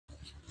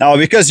Now,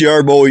 because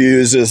Yarbo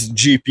uses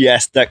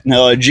GPS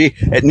technology,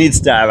 it needs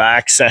to have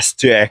access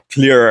to a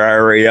clear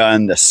area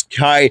in the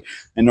sky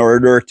in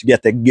order to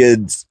get a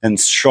good and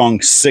strong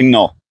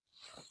signal.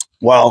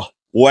 Well,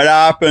 what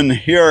happened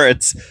here,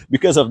 it's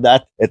because of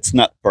that, it's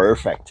not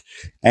perfect.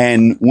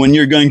 And when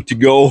you're going to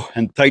go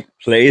in tight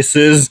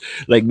places,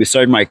 like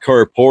beside my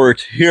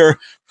carport here,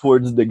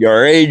 towards the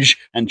garage,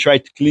 and try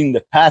to clean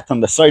the path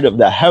on the side of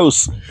the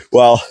house,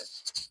 well,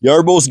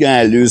 Yarbo's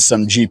gonna lose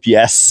some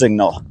GPS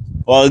signal.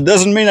 Well, it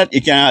doesn't mean that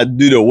you cannot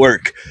do the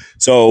work.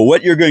 So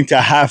what you're going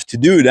to have to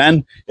do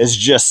then is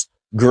just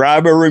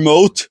grab a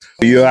remote.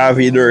 You have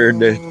either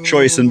the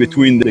choice in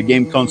between the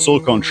game console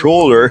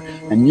controller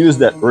and use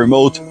that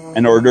remote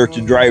in order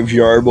to drive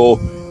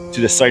Yarbo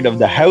to the side of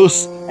the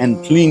house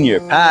and clean your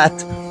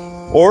path.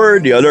 Or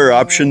the other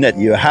option that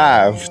you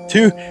have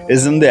too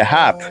is in the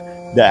app.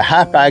 The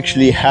app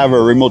actually have a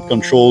remote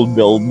control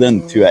built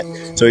into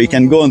it. So you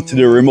can go into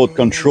the remote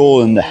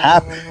control in the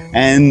app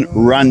and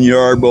run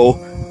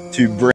Yarbo to bring